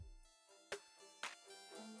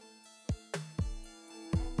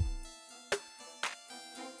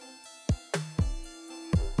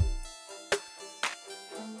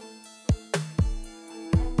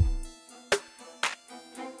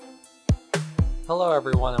Hello,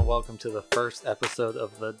 everyone, and welcome to the first episode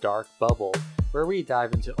of The Dark Bubble, where we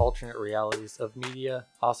dive into alternate realities of media,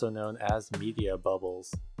 also known as media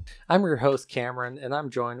bubbles. I'm your host, Cameron, and I'm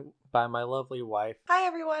joined by my lovely wife. Hi,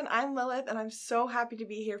 everyone. I'm Lilith, and I'm so happy to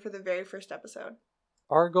be here for the very first episode.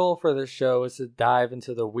 Our goal for this show is to dive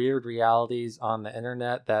into the weird realities on the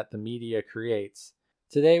internet that the media creates.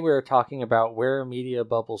 Today, we are talking about where media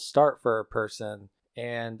bubbles start for a person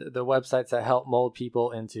and the websites that help mold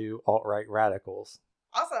people into alt-right radicals.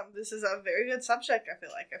 Awesome. This is a very good subject, I feel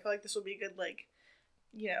like this will be good,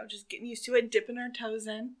 just getting used to it, dipping our toes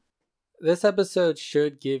in. This episode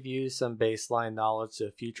should give you some baseline knowledge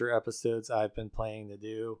to future episodes I've been planning to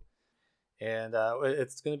do. And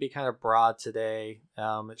it's going to be kind of broad today.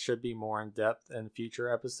 It should be more in depth in future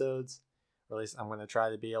episodes. Or at least I'm going to try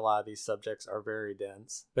to be. A lot of these subjects are very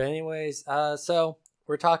dense. But anyways, so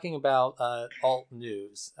we're talking about alt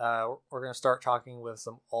news. We're going to start talking with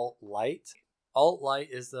some alt-light. Alt-light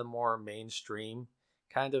is the more mainstream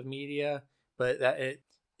kind of media, but it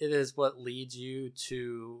is what leads you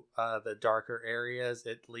to the darker areas.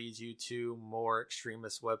 It leads you to more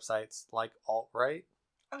extremist websites like alt-right.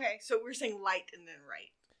 Okay, so we're saying light and then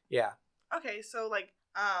right. Yeah. Okay, so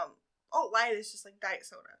alt-light is just like diet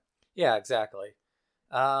soda. Yeah, exactly.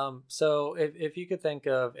 So if you could think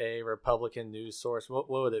of a Republican news source, what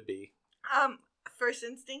would it be? First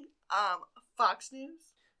instinct, Fox News.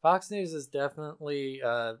 Fox News is definitely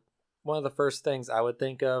one of the first things I would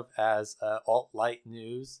think of as alt-light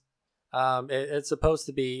news. It's supposed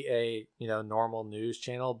to be a normal news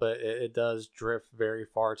channel, but it does drift very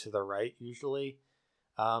far to the right usually.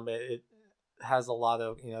 It has a lot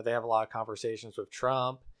of they have a lot of conversations with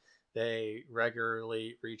Trump. They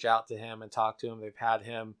regularly reach out to him and talk to him. They've had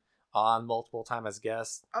him on multiple times as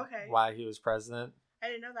guests. Okay. While he was president. I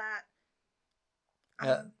didn't know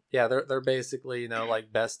that. Yeah, they're basically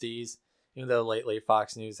like besties. Even though lately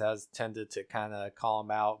Fox News has tended to kind of call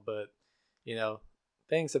him out, but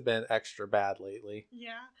things have been extra bad lately.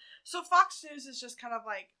 Yeah. So Fox News is just kind of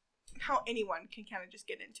like how anyone can kind of just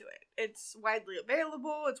get into it. It's widely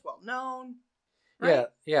available. It's well known. Right?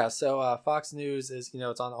 Yeah. So Fox News is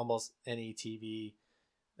it's on almost any TV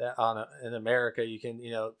that in America. You can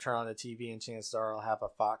turn on the TV and chances are it'll have a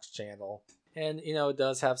Fox channel, and it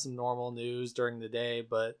does have some normal news during the day,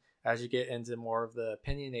 but as you get into more of the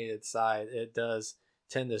opinionated side, it does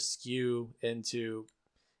tend to skew into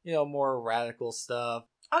more radical stuff.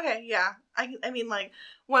 Okay, yeah. I mean, like,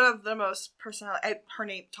 one of the most her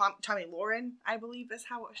name, Tommy Lauren, I believe is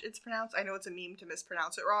how it's pronounced. I know it's a meme to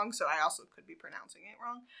mispronounce it wrong, so I also could be pronouncing it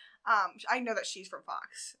wrong. I know that she's from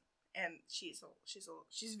Fox, and she's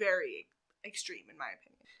very extreme in my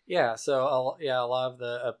opinion. Yeah, so a lot of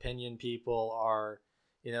the opinion people are,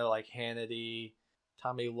 like Hannity,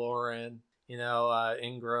 Tommy Lauren,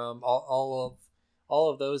 Ingram, all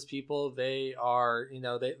of those people. They are,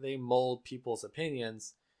 they mold people's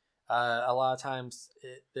opinions. A lot of times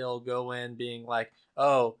they'll go in being like,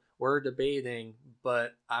 oh, we're debating,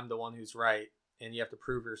 but I'm the one who's right, and you have to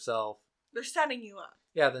prove yourself. They're setting you up.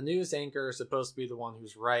 Yeah, the news anchor is supposed to be the one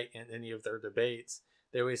who's right in any of their debates.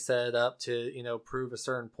 They always set it up to, prove a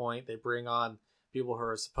certain point. They bring on people who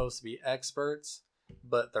are supposed to be experts,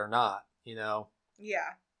 but they're not,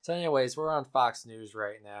 Yeah. So anyways, we're on Fox News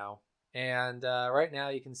right now. And right now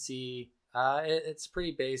you can see it's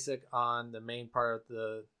pretty basic on the main part of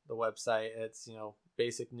the website. It's,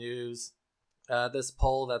 basic news. This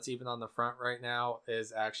poll that's even on the front right now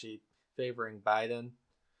is actually favoring Biden.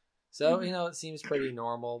 So, it seems pretty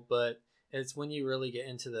normal, but it's when you really get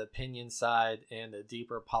into the opinion side and the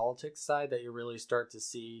deeper politics side that you really start to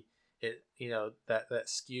see it, that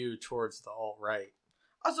skew towards the alt-right.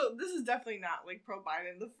 Also, this is definitely not like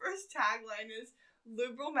pro-Biden. The first tagline is,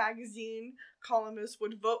 liberal magazine columnists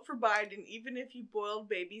would vote for Biden even if he boiled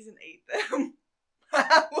babies and ate them.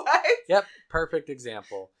 What? Yep, perfect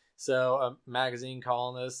example. So a magazine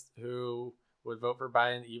columnist who would vote for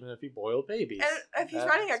Biden even if he boiled babies. And if he's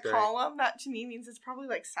writing a column, that to me means it's probably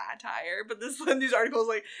like satire. But this news article is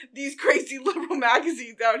like, these crazy liberal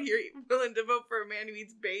magazines out here willing to vote for a man who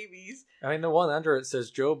eats babies. I mean, the one under it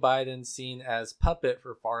says Joe Biden seen as puppet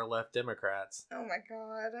for far left Democrats. Oh my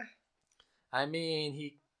god. I mean,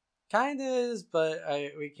 he kind of is, but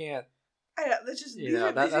we can't. I know, that's just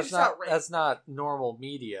that's not normal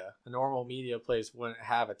media. A normal media place wouldn't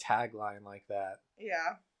have a tagline like that.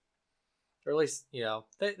 Yeah. Or at least,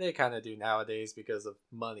 they kind of do nowadays because of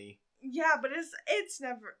money. Yeah, but it's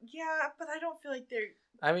never. Yeah, but I don't feel like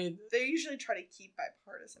they usually try to keep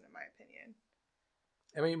bipartisan, in my opinion.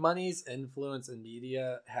 I mean, money's influence in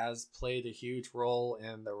media has played a huge role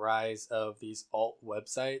in the rise of these alt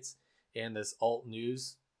websites and this alt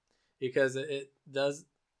news. because it does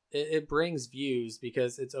it brings views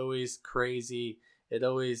because it's always crazy. It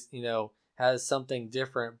always, has something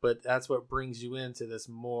different, but that's what brings you into this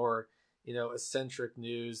more, eccentric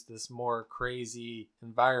news, this more crazy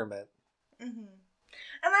environment. Mm-hmm.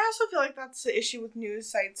 And I also feel like that's the issue with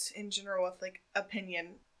news sites in general with like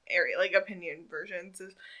opinion area, like opinion versions.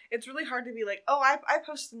 Is it's really hard to be like, oh, I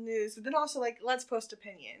post the news, but then also like let's post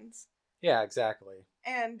opinions. Yeah, exactly.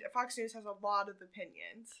 And Fox News has a lot of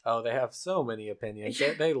opinions. Oh, they have so many opinions.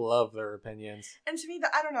 They love their opinions. And to me,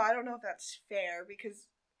 that I don't know if that's fair because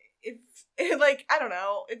if like I don't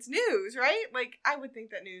know, it's news, right? Like I would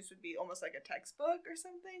think that news would be almost like a textbook or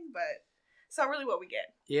something, but it's not really what we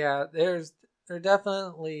get. Yeah, there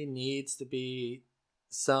definitely needs to be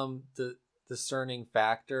some discerning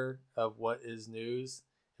factor of what is news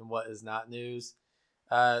and what is not news.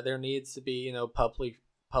 There needs to be,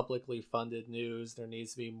 publicly funded news. There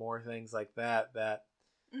needs to be more things like that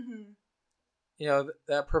Mm-hmm.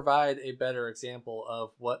 that provide a better example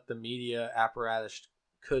of what the media apparatus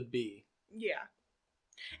could be. Yeah.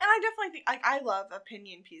 And I definitely think, like, I love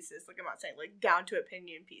opinion pieces. Like, I'm not saying, like, down to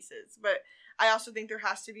opinion pieces, but I also think there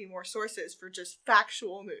has to be more sources for just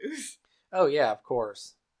factual news. Oh, yeah, of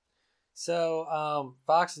course. So,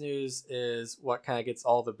 Fox News is what kind of gets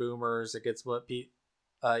all the boomers. It gets what people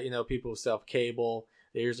who still have cable.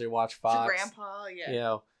 They usually watch Fox. Your grandpa,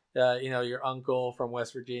 yeah. Your uncle from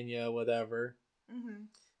West Virginia, whatever.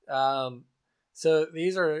 Mm-hmm. So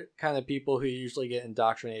these are kind of people who usually get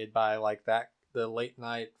indoctrinated by like the late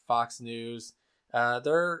night Fox News.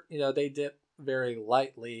 They dip very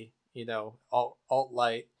lightly, alt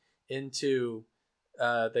light into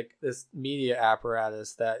this media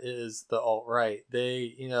apparatus that is the alt right.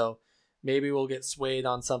 They maybe will get swayed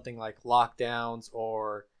on something like lockdowns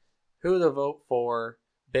or who to vote for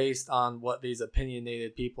based on what these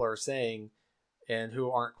opinionated people are saying and who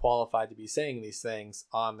aren't qualified to be saying these things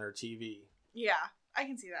on their TV. Yeah, I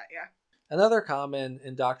can see that, yeah. Another common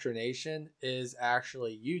indoctrination is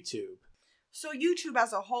actually YouTube. So YouTube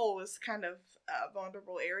as a whole is kind of a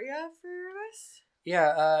vulnerable area for this?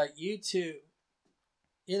 Yeah, YouTube.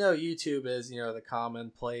 YouTube is, the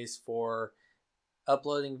common place for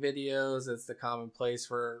uploading videos. It's the common place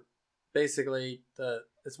for basically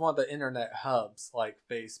it's one of the internet hubs like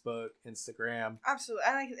Facebook, Instagram. Absolutely,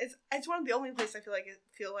 and it's one of the only places I feel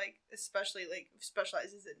like especially like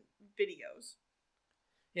specializes in videos.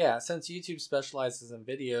 Yeah, since YouTube specializes in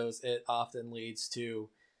videos, it often leads to,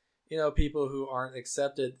 people who aren't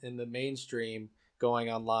accepted in the mainstream going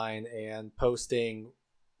online and posting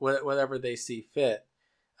whatever they see fit.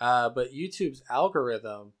 But YouTube's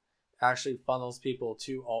algorithm actually funnels people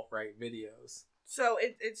to alt-right videos. So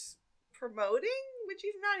it's promoting, which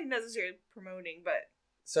is not necessarily promoting, but...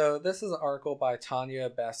 So this is an article by Tanya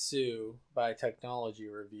Basu by Technology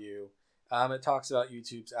Review. It talks about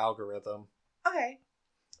YouTube's algorithm. Okay.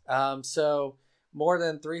 So more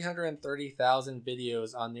than 330,000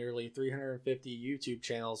 videos on nearly 350 YouTube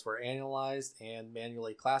channels were analyzed and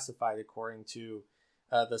manually classified according to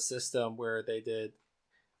the system where they did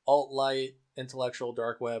alt-light, intellectual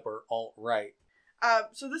dark web, or alt-right.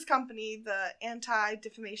 So this company, the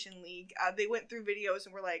Anti-Defamation League, they went through videos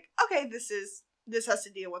and were like, okay, this has to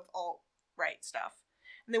deal with alt-right stuff.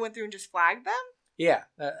 And they went through and just flagged them? Yeah.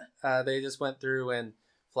 They just went through and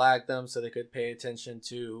flagged them so they could pay attention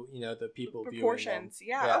to, the people proportions.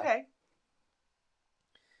 Viewing them. Yeah, okay.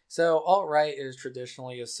 So alt-right is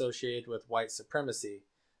traditionally associated with white supremacy,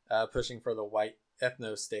 pushing for the white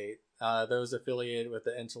ethno-state. Those affiliated with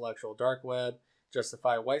the intellectual dark web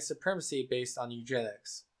justify white supremacy based on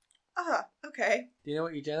eugenics. Okay. Do you know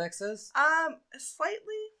what eugenics is?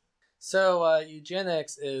 Slightly. So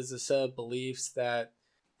eugenics is a set of beliefs that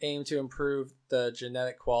aim to improve the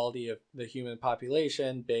genetic quality of the human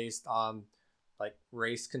population based on like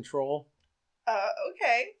race control.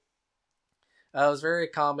 Okay. It was very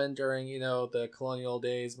common during, the colonial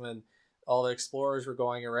days when all the explorers were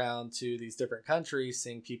going around to these different countries,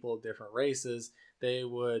 seeing people of different races. They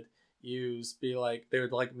would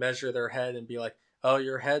measure their head and be like, oh,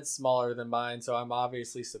 your head's smaller than mine, so I'm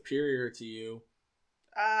obviously superior to you.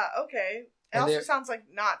 Okay. It also sounds like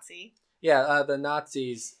Nazi. Yeah, the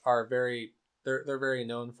Nazis are they're very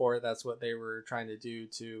known for it. That's what they were trying to do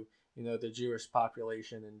to, the Jewish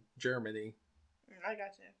population in Germany. I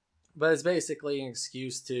got you. But it's basically an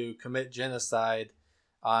excuse to commit genocide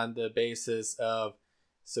on the basis of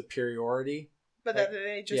superiority. But that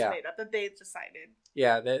they just made up, that they decided.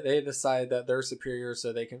 Yeah, they decide that they're superior,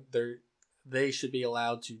 so they should be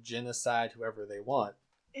allowed to genocide whoever they want.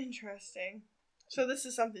 Interesting. So this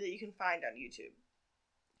is something that you can find on YouTube.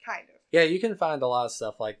 Kind of. Yeah, you can find a lot of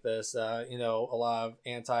stuff like this. A lot of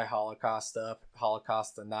anti-Holocaust stuff,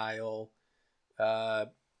 Holocaust denial, uh,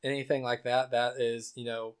 anything like that. That is,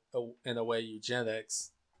 in a way,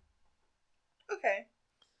 eugenics. Okay.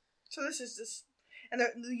 So this is just, and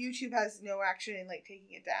the YouTube has no action in like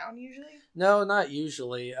taking it down usually. No, not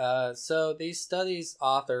usually. So these studies'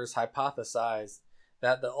 authors hypothesized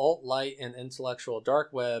that the alt-right and intellectual dark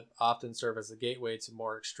web often serve as a gateway to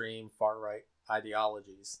more extreme far-right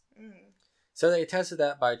ideologies. So they tested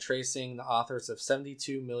that by tracing the authors of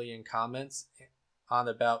 72 million comments on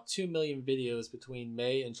about 2 million videos between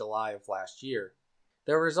May and July of last year.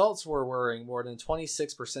 Their results were worrying. More than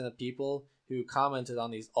 26% of people who commented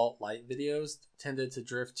on these alt-right videos tended to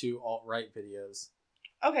drift to alt-right videos.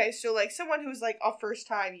 Okay, so like someone who's like a first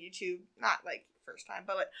time YouTube, not like first time,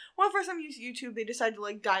 but like one first time use YouTube, they decide to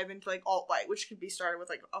like dive into like alt-right, which could be started with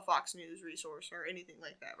like a Fox News resource or anything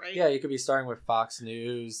like that, right? Yeah, you could be starting with Fox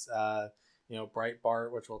News,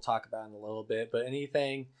 Breitbart, which we'll talk about in a little bit, but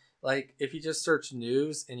anything like if you just search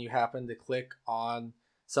news and you happen to click on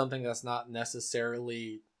something that's not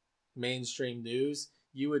necessarily mainstream news,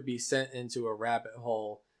 you would be sent into a rabbit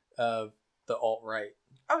hole of the alt-right.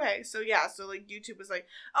 Okay, so yeah, so like YouTube was like,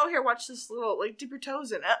 oh, here, watch this little, like, dip your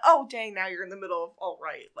toes in. Oh, dang, now you're in the middle of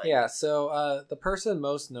alt-right. Like, yeah, so the person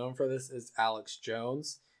most known for this is Alex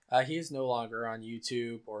Jones. He is no longer on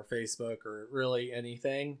YouTube or Facebook or really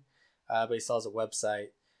anything, but he still has a website.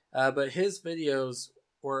 But his videos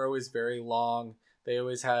were always very long. They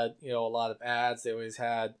always had, a lot of ads. They always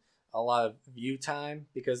had a lot of view time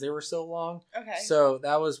because they were so long. Okay. So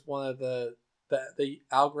that was one of the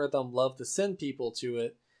algorithm loved to send people to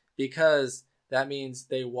it because that means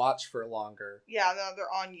they watch for longer. Yeah, no, they're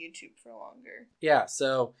on YouTube for longer. Yeah,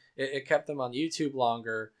 so it kept them on YouTube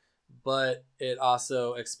longer, but it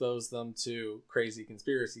also exposed them to crazy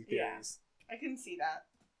conspiracy theories. Yeah, I can see that.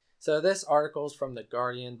 So this article is from The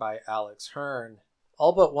Guardian by Alex Hearn.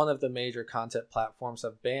 All but one of the major content platforms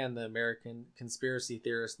have banned the American conspiracy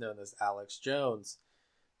theorist known as Alex Jones,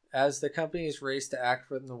 as the companies race to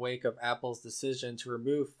act in the wake of Apple's decision to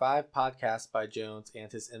remove 5 podcasts by Jones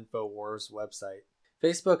and his InfoWars website.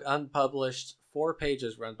 Facebook unpublished 4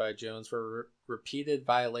 pages run by Jones for repeated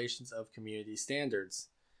violations of community standards.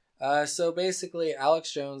 So basically,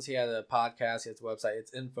 Alex Jones, he had a podcast, he has a website,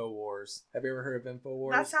 it's InfoWars. Have you ever heard of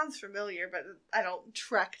InfoWars? That sounds familiar, but I don't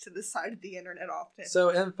trek to this side of the internet often.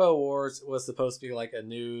 So InfoWars was supposed to be like a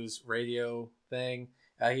news radio thing.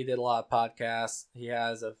 He did a lot of podcasts. He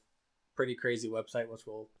has a pretty crazy website, which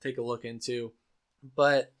we'll take a look into.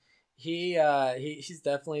 But he's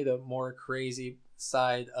definitely the more crazy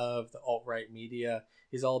side of the alt-right media.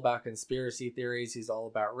 He's all about conspiracy theories. He's all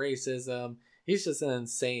about racism. He's just an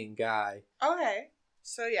insane guy. Okay.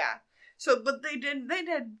 So yeah. So but they did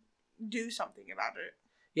do something about it.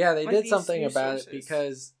 Yeah, they Like did these something news about it sources.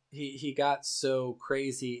 because he got so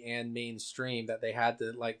crazy and mainstream that they had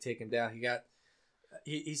to like take him down.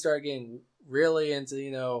 He started getting really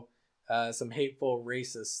into some hateful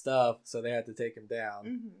racist stuff, so they had to take him down.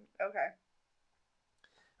 Mm-hmm. Okay.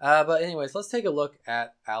 But anyways, let's take a look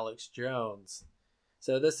at Alex Jones.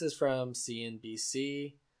 So this is from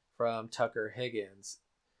CNBC, from Tucker Higgins.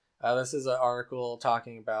 This is an article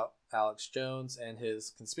talking about Alex Jones and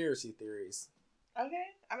his conspiracy theories. Okay,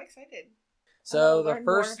 I'm excited. So the Learn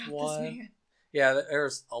more first about one, this man. yeah,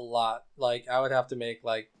 there's a lot. Like I would have to make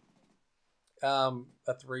like a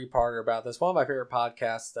 3-parter about this. One of my favorite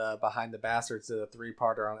podcasts, Behind the Bastards, did a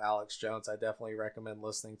 3-parter on Alex Jones. I definitely recommend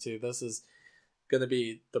listening to. This is going to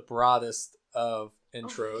be the broadest of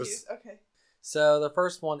intros. Oh, okay. So the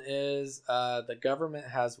first one is the government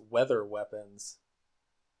has weather weapons.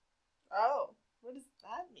 Oh, what does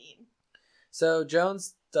that mean? So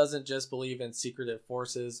Jones doesn't just believe in secretive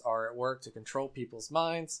forces are at work to control people's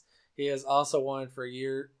minds. He has also warned for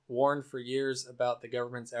years about the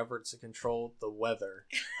government's efforts to control the weather.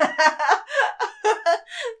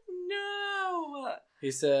 No.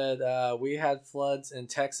 He said, we had floods in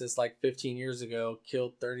Texas like 15 years ago,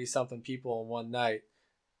 killed 30-something people in one night.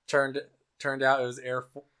 Turned out it was The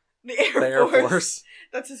Air Force.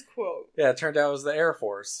 That's his quote. Yeah, it turned out it was the Air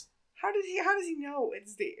Force. How does he know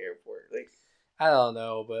it's the airport? Like, I don't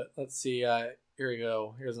know, but let's see. Here we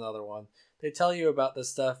go. Here's another one. They tell you about the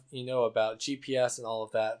stuff you know about GPS and all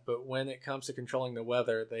of that, but when it comes to controlling the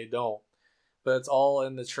weather, they don't. But it's all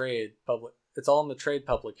in the trade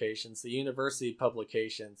publications, the university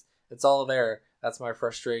publications. It's all there. That's my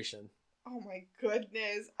frustration. oh my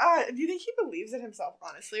goodness. Do you think he believes it himself,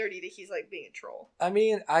 honestly, or do you think he's like being a troll? I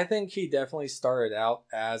mean, I think he definitely started out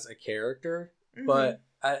as a character, but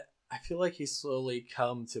I feel like he's slowly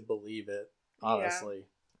come to believe it, honestly. Yeah.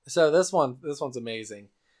 So this one's amazing.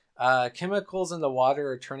 Chemicals in the water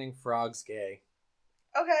are turning frogs gay.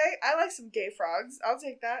 Okay, I like some gay frogs. I'll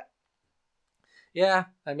take that. Yeah,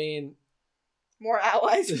 I mean... More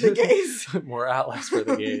allies for the gays. More allies for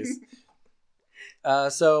the gays.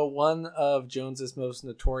 So one of Jones's most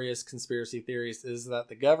notorious conspiracy theories is that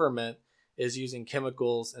the government is using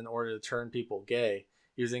chemicals in order to turn people gay,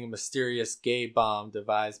 using a mysterious gay bomb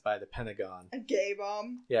devised by the Pentagon. A gay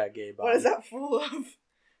bomb? Yeah, a gay bomb. What is that full of?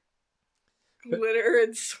 Glitter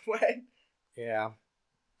and sweat. Yeah.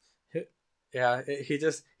 Yeah, he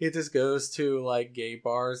just goes to like gay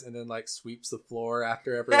bars and then like sweeps the floor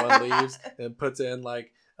after everyone leaves and puts in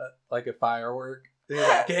like a firework. He's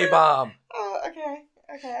like, gay bomb. Oh, okay,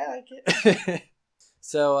 I like it.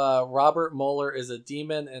 So Robert Mueller is a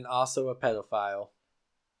demon and also a pedophile.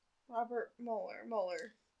 Robert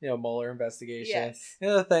Mueller. You know, Mueller investigation. Yes. You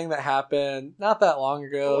know, the thing that happened not that long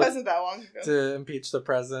ago. It wasn't that long ago. To impeach the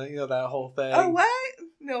president. You know, that whole thing. Oh, what?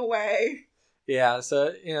 No way. Yeah,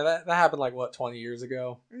 so, you know, that happened like, 20 years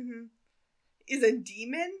ago? Mm-hmm. Is a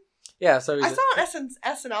demon? Yeah, so I saw an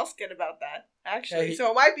SNL skit about that, actually,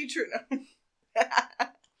 so it might be true now.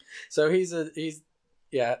 So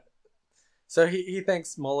So he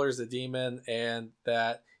thinks Mueller's a demon and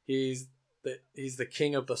that he's the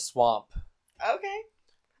king of the swamp. Okay.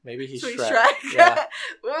 Maybe he's so Shrek. Yeah.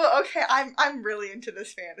 Well, okay, I'm really into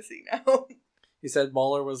this fantasy now. He said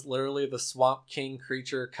Mueller was literally the swamp king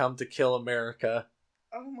creature come to kill America.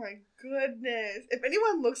 Oh my goodness. If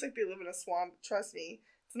anyone looks like they live in a swamp, trust me,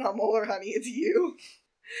 it's not Mueller, honey, it's you.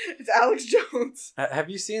 It's Alex Jones. Have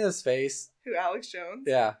you seen his face? Who, Alex Jones?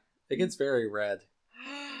 Yeah. It gets very red.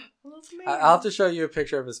 Well, that's amazing. I'll have to show you a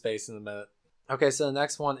picture of his face in a minute. Okay, so the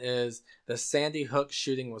next one is the Sandy Hook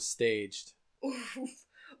shooting was staged. Oof.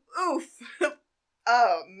 Oh,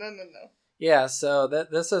 no. Yeah, so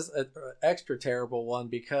this is an extra terrible one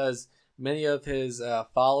because many of his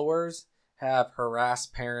followers have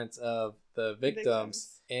harassed parents of the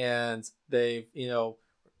victims. And they've,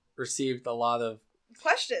 received a lot of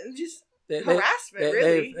questions, just harassment,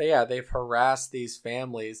 really. They've harassed these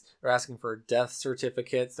families. They're asking for death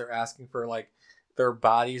certificates. They're asking for their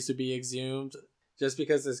bodies to be exhumed just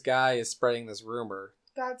because this guy is spreading this rumor.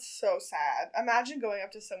 That's so sad. Imagine going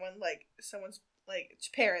up to someone's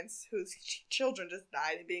parents whose children just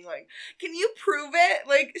died and being like, "Can you prove it?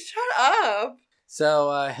 Shut up."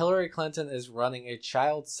 So Hillary Clinton is running a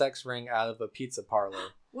child sex ring out of a pizza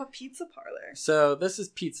parlor. What pizza parlor? So this is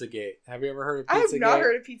Pizzagate. Have you ever heard of Pizzagate? I have not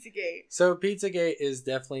heard of Pizzagate. So Pizzagate is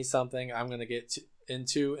definitely something I'm going to get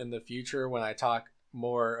into in the future when I talk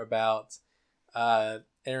more about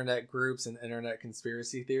internet groups and internet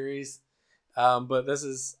conspiracy theories. But this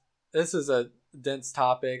is a dense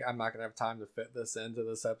topic. I'm not going to have time to fit this into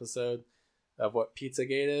this episode of what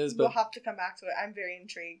Pizzagate is. But we'll have to come back to it. I'm very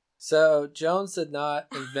intrigued. So Jones did not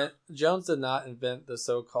invent the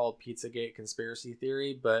so-called Pizzagate conspiracy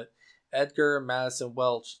theory, but Edgar Madison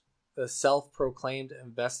Welch, the self-proclaimed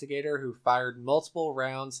investigator who fired multiple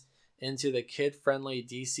rounds into the kid-friendly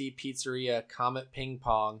DC pizzeria Comet Ping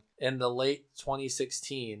Pong in the late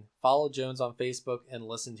 2016, followed Jones on Facebook and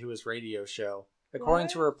listened to his radio show. According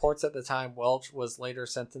to reports at the time, Welch was later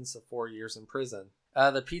sentenced to 4 years in prison.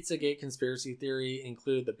 The Pizzagate conspiracy theory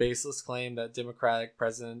included the baseless claim that Democratic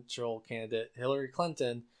presidential candidate Hillary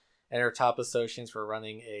Clinton and her top associates were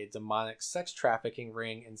running a demonic sex trafficking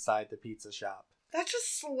ring inside the pizza shop. That's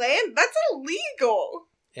just that's illegal.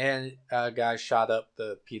 And a guy shot up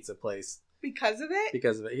the pizza place. Because of it?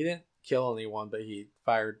 Because of it. He didn't kill anyone, but he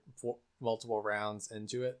fired multiple rounds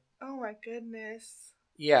into it. Oh my goodness.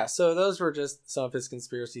 Yeah, so those were just some of his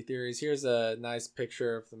conspiracy theories. Here's a nice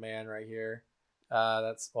picture of the man right here.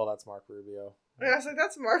 That's Marco Rubio. I was like,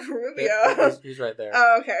 that's Marco Rubio. He's right there.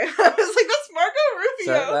 Oh, okay. I was like, that's Marco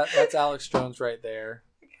Rubio. So that's Alex Jones right there.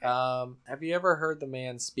 Okay. Have you ever heard the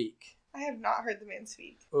man speak? I have not heard the man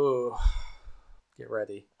speak. Ooh. Get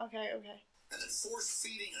ready. Okay. And then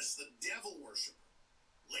force-feeding us the devil worship.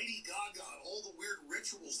 Lady Gaga and all the weird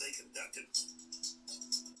rituals they conducted.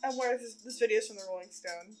 And where is this video is from the Rolling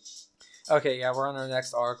Stone? Okay, yeah, we're on our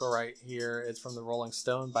next article right here. It's from the Rolling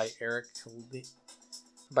Stone by Eric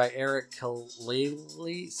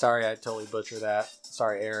Kaleli. Sorry, I totally butchered that.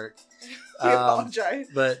 Sorry, Eric. I apologize.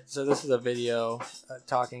 But so this is a video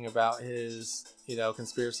talking about his,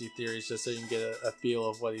 conspiracy theories, just so you can get a feel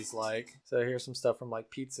of what he's like. So here's some stuff from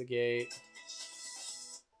Pizzagate.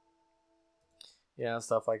 Yeah,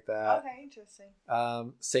 stuff like that. Okay, interesting.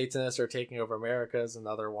 Satanists are taking over America is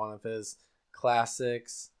another one of his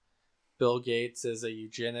classics. Bill Gates is a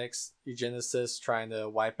eugenicist trying to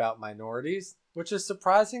wipe out minorities, which is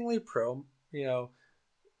surprisingly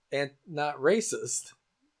and not racist.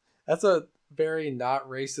 That's a very not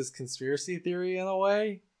racist conspiracy theory in a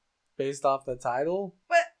way, based off the title.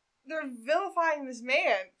 But they're vilifying this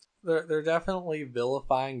man. They're definitely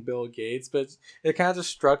vilifying Bill Gates, but it kind of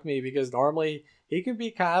just struck me because normally he can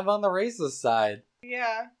be kind of on the racist side.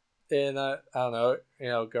 Yeah. And I don't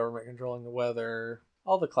know, government controlling the weather,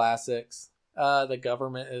 all the classics. The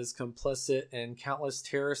government is complicit in countless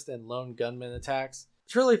terrorist and lone gunman attacks.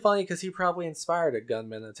 It's really funny because he probably inspired a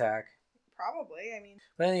gunman attack. Probably. I mean.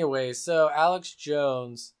 But anyway, so Alex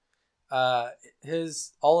Jones, all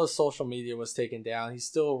his social media was taken down. He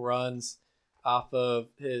still runs off of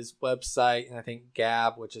his website and I think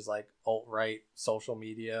Gab, which is like alt-right social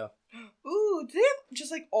media. Ooh, do they have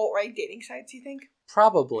just like alt-right dating sites, you think?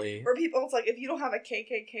 Probably. Where people, it's like, if you don't have a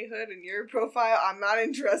KKK hood in your profile, I'm not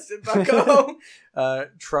interested, bucko.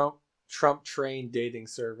 Trump trained dating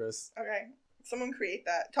service. Okay. Someone create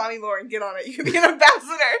that. Tommy Lauren, get on it. You can be an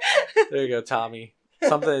ambassador. There you go, Tommy.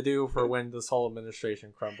 Something to do for when this whole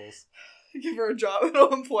administration crumbles. Give her a job and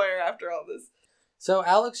an employer after all this. So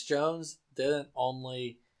Alex Jones didn't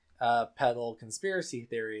only peddle conspiracy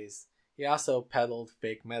theories. He also peddled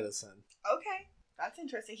fake medicine. Okay. That's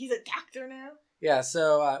interesting. He's a doctor now? Yeah,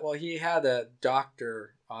 so, he had a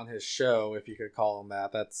doctor on his show, if you could call him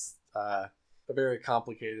that. That's a very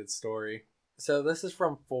complicated story. So this is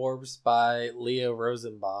from Forbes by Leah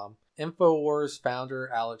Rosenbaum. InfoWars founder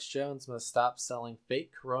Alex Jones must stop selling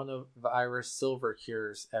fake coronavirus silver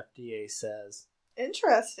cures, FDA says.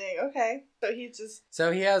 Interesting. Okay.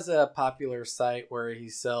 So he has a popular site where he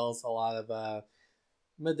sells a lot of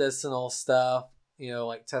medicinal stuff,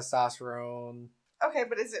 like testosterone. Okay,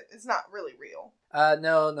 but it's not really real?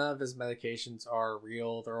 No, none of his medications are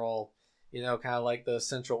real. They're all, kind of like the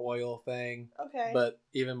essential oil thing. Okay. But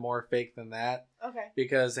even more fake than that. Okay.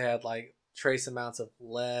 Because they had like trace amounts of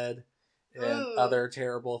lead and other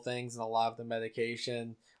terrible things in a lot of the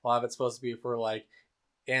medication. A lot of it's supposed to be for like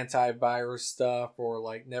antivirus stuff or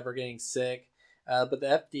like never getting sick. But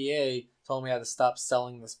the FDA told me I had to stop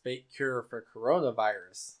selling this fake cure for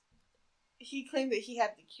coronavirus. He claimed that he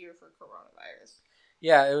had the cure for coronavirus.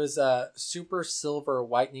 Yeah, it was super silver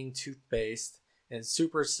whitening toothpaste and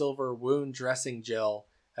super silver wound dressing gel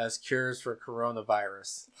as cures for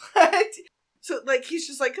coronavirus. What? So, like, he's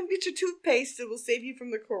just like, come get your toothpaste, it will save you from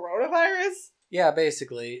the coronavirus? Yeah,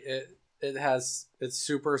 basically. It's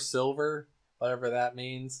super silver, whatever that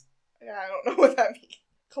means. Yeah, I don't know what that means.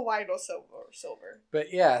 Colloidal silver.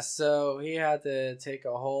 But yeah, so he had to take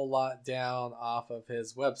a whole lot down off of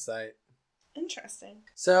his website. Interesting.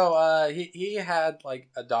 So he had like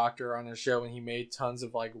a doctor on his show and he made tons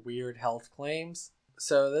of like weird health claims.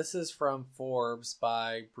 So this is from Forbes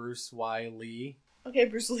by Bruce Y. Lee. Okay,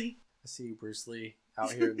 Bruce Lee. I see Bruce Lee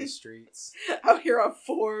out here in the streets. Out here on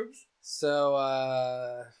Forbes. So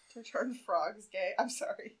Returned frogs gay. I'm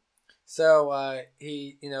sorry. So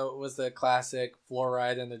he, was the classic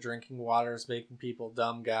fluoride in the drinking water is making people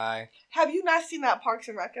dumb guy. Have you not seen that Parks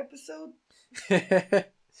and Rec episode?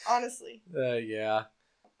 Honestly. Yeah.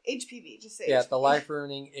 HPV, just say Yeah, HPV. the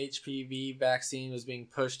life-ruining HPV vaccine was being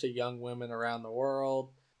pushed to young women around the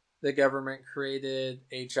world. The government created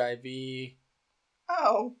HIV.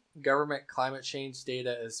 Oh. Government climate change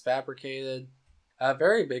data is fabricated. A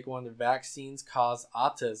very big one, vaccines cause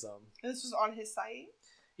autism. This was on his site?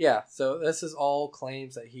 Yeah, so this is all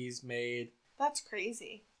claims that he's made. That's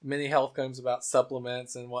crazy. Many health claims about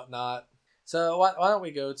supplements and whatnot. So why don't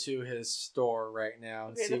we go to his store right now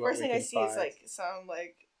and see what we can find. The first thing I see is like some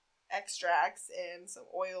like extracts and some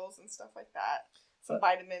oils and stuff like that. Some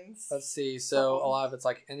vitamins. Let's see. So a lot of it's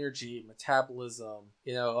like energy, metabolism,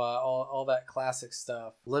 all that classic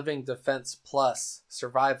stuff. Living Defense Plus,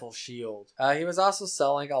 Survival Shield. He was also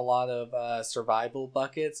selling a lot of survival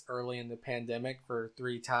buckets early in the pandemic for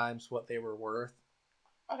 3 times what they were worth.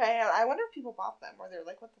 Okay, I wonder if people bought them or they're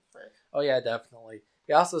like, what the frick? Oh yeah, definitely.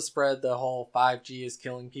 He also spread the whole 5G is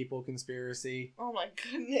killing people conspiracy. Oh my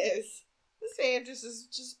goodness. This man is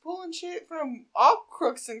just pulling shit from all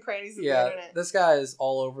crooks and crannies of the internet. This guy is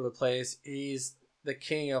all over the place. He's the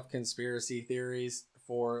king of conspiracy theories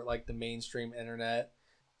for like the mainstream internet.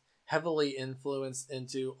 Heavily influenced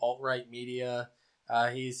into alt-right media.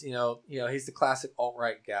 He's he's the classic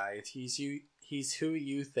alt-right guy. He's who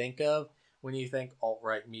you think of when you think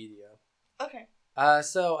alt-right media. Okay.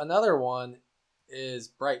 So another one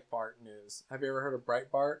is Breitbart News. Have you ever heard of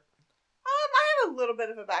Breitbart? I have a little bit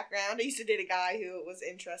of a background. I used to date a guy who was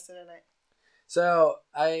interested in it. So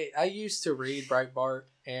I used to read Breitbart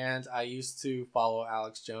and I used to follow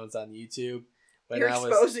Alex Jones on YouTube. You're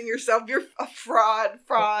exposing yourself. You're a fraud.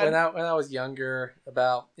 When I was younger,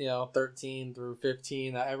 about 13 through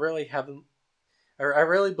 15, I really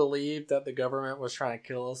believed that the government was trying to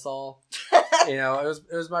kill us all.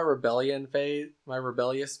 it was my rebellion phase, my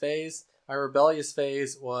rebellious phase. My rebellious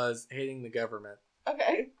phase was hating the government.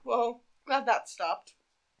 Okay, well, glad that stopped.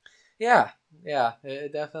 Yeah,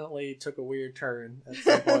 it definitely took a weird turn at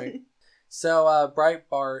some point. So,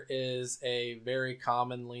 Breitbart is a very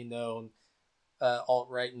commonly known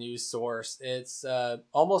alt-right news source. It's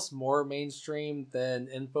almost more mainstream than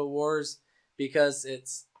InfoWars because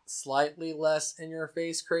it's slightly less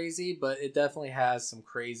in-your-face crazy, but it definitely has some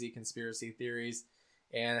crazy conspiracy theories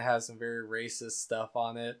and it has some very racist stuff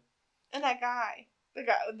on it. And that guy.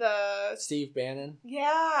 The Steve Bannon.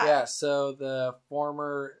 Yeah. Yeah, so the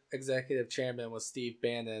former executive chairman was Steve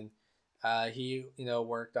Bannon. He,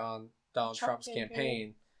 worked on Donald Trump's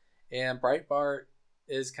campaign. And Breitbart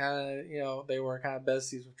is kind of, they were kind of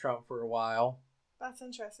besties with Trump for a while. That's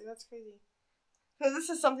interesting. That's crazy. So this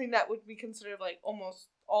is something that would be considered like almost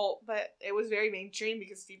alt, but it was very mainstream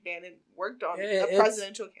because Steve Bannon worked on a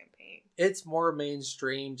presidential campaign. It's more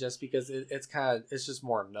mainstream just because it's just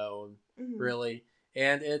more known, really.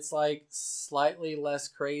 And it's like slightly less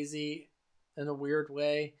crazy in a weird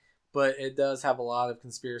way, but it does have a lot of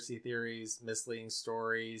conspiracy theories, misleading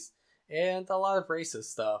stories, and a lot of racist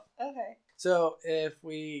stuff. Okay. So if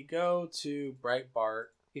we go to Breitbart,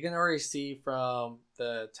 you can already see from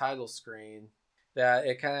the title screen that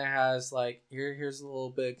it kind of has like, here's a little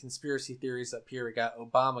bit of conspiracy theories up here. We got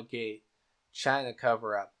Obamagate, China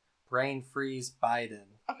cover-up, brain freeze Biden.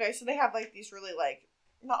 Okay, so they have like these really like,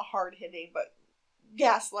 not hard-hitting, but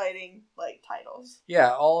gaslighting like titles.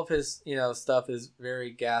 Yeah, all of his stuff is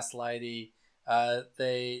very gaslighty.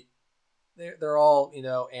 They're all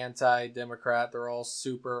anti-democrat. They're all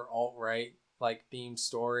super alt-right like themed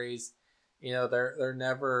stories. They're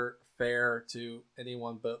never fair to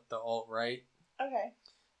anyone but the alt-right. Okay.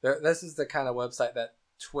 This is the kind of website that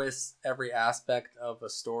twists every aspect of a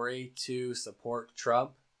story to support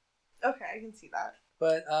Trump. Okay, I can see that.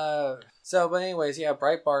 But anyways, yeah,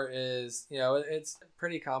 Breitbart is, it's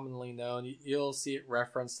pretty commonly known. You'll see it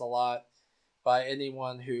referenced a lot by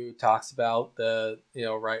anyone who talks about the,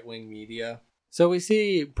 right-wing media. So we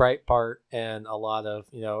see Breitbart in a lot of,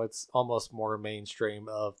 it's almost more mainstream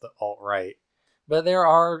of the alt-right. But there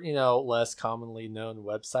are, less commonly known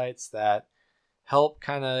websites that help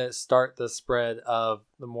kind of start the spread of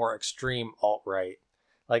the more extreme alt-right.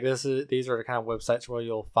 Like these are the kind of websites where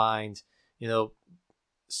you'll find,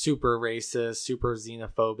 super racist, super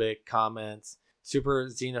xenophobic comments, super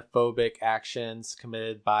xenophobic actions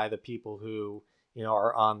committed by the people who,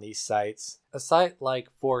 are on these sites. A site like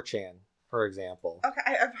 4chan, for example. Okay,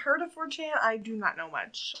 I've heard of 4chan. I do not know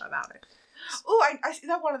much about it. Oh, I see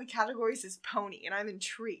that one of the categories is pony, and I'm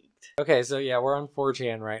intrigued. Okay, so yeah, we're on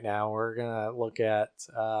 4chan right now. We're gonna look at,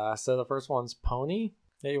 so the first one's pony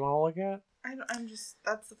that you want to look at?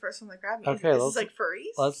 That's the first one that grabbed me. Okay, this is like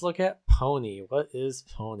furries? Let's look at pony. What is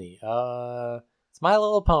pony? It's My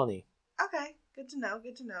Little Pony. Okay, good to know.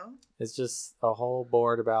 It's just a whole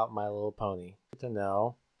board about My Little Pony. Good to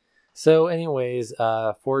know. So anyways,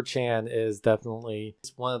 4chan is definitely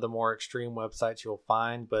one of the more extreme websites you'll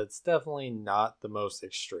find, but it's definitely not the most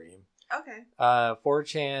extreme. Okay.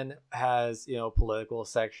 4chan has, a political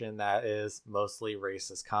section that is mostly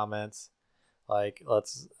racist comments. Like,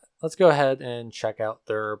 let's go ahead and check out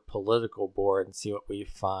their political board and see what we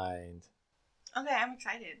find. Okay, I'm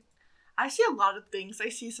excited. I see a lot of things. I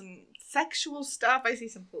see some sexual stuff. I see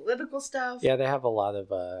some political stuff. Yeah, they have a lot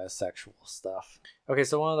of sexual stuff. Okay,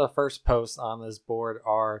 so one of the first posts on this board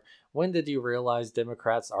are, when did you realize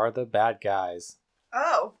Democrats are the bad guys?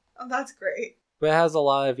 Oh, that's great. But it has a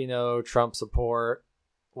lot of, Trump support,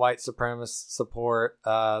 white supremacist support,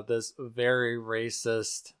 this very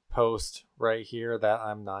racist post right here that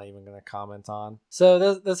I'm not even going to comment on.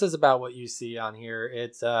 So this is about what you see on here.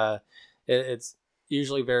 It's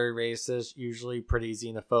usually very racist, usually pretty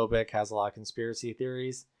xenophobic, has a lot of conspiracy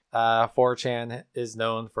theories. 4chan is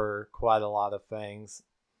known for quite a lot of things.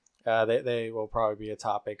 They will probably be a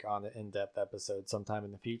topic on an in-depth episode sometime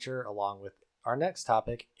in the future, along with our next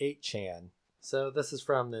topic, 8chan. So this is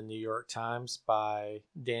from the New York Times by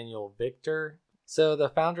Daniel Victor. So the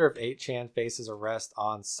founder of 8chan faces arrest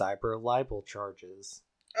on cyber libel charges.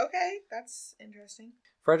 Okay, that's interesting.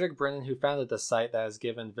 Frederick Brennan, who founded the site that has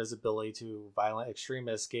given visibility to violent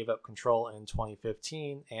extremists, gave up control in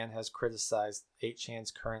 2015 and has criticized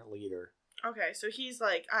 8chan's current leader. Okay, so he's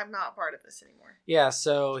like, I'm not part of this anymore. Yeah,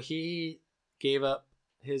 so he gave up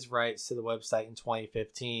his rights to the website in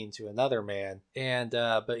 2015 to another man, and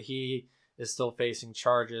but he is still facing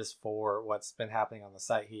charges for what's been happening on the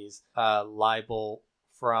site. He's libel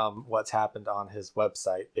from what's happened on his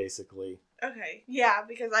website, basically. Okay, yeah,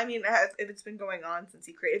 because I mean, if it's been going on since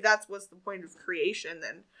he created, if that was the point of creation,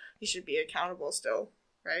 then he should be accountable still,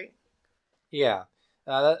 right? Yeah,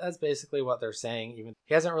 that's basically what they're saying. Even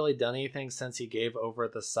he hasn't really done anything since he gave over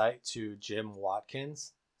the site to Jim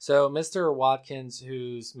Watkins. So Mr. Watkins,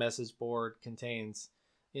 whose message board contains,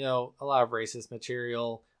 a lot of racist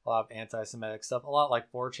material, a lot of anti-Semitic stuff, a lot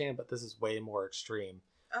like 4chan, but this is way more extreme.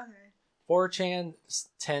 Okay. 4chan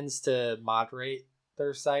tends to moderate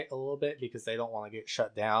their site a little bit because they don't want to get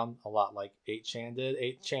shut down, a lot like 8chan did.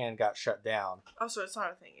 8chan got shut down. Oh, so it's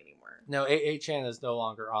not a thing anymore. No, 8chan is no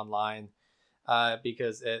longer online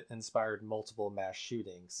because it inspired multiple mass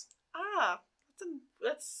shootings. Ah,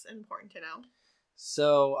 that's important to know.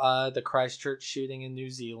 So the Christchurch shooting in New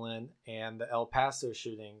Zealand and the El Paso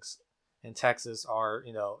shootings in Texas are,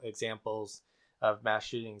 examples of mass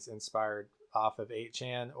shootings inspired off of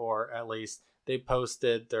 8chan, or at least they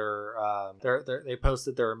posted their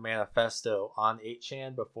manifesto on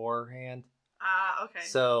 8chan beforehand. Okay.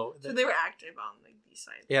 So they were active on these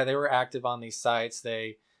sites. Yeah, they were active on these sites.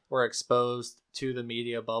 They were exposed to the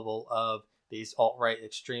media bubble of these alt-right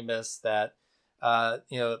extremists that,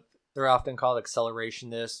 they're often called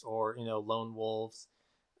accelerationists or, lone wolves.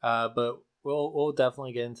 But we'll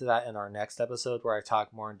definitely get into that in our next episode where I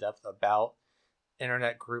talk more in depth about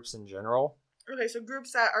internet groups in general. Okay, so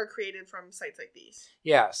groups that are created from sites like these.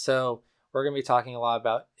 Yeah, so we're going to be talking a lot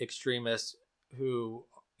about extremists who,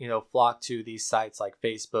 flock to these sites like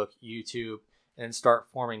Facebook, YouTube, and start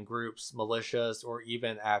forming groups, militias, or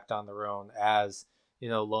even act on their own as,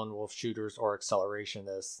 lone wolf shooters or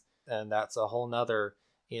accelerationists. And that's a whole nother,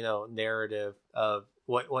 narrative of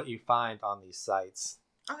what you find on these sites.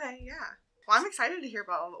 Okay, yeah. Well, I'm excited to hear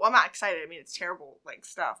about. Well, I'm not excited. I mean, it's terrible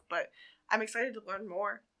stuff, but I'm excited to learn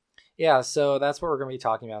more. Yeah, so that's what we're going to be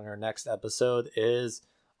talking about in our next episode is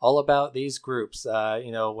all about these groups,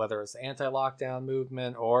 whether it's the anti-lockdown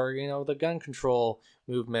movement or, the gun control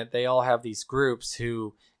movement. They all have these groups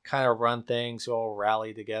who kind of run things, who all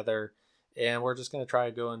rally together. And we're just going to try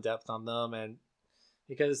to go in depth on them. And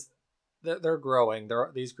because they're growing,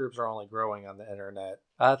 these groups are only growing on the internet.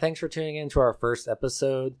 Thanks for tuning in to our first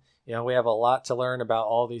episode. We have a lot to learn about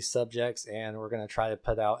all these subjects, and we're going to try to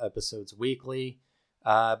put out episodes weekly.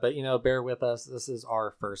 But bear with us. This is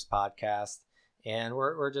our first podcast, and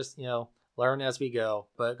we're just learn as we go.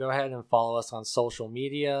 But go ahead and follow us on social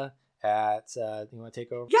media at. You want to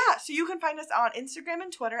take over? Yeah, so you can find us on Instagram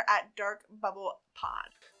and Twitter at Dark Bubble Pod.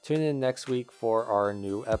 Tune in next week for our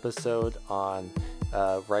new episode on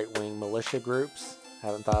right-wing militia groups.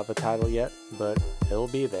 Haven't thought of a title yet, but it'll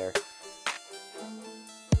be there.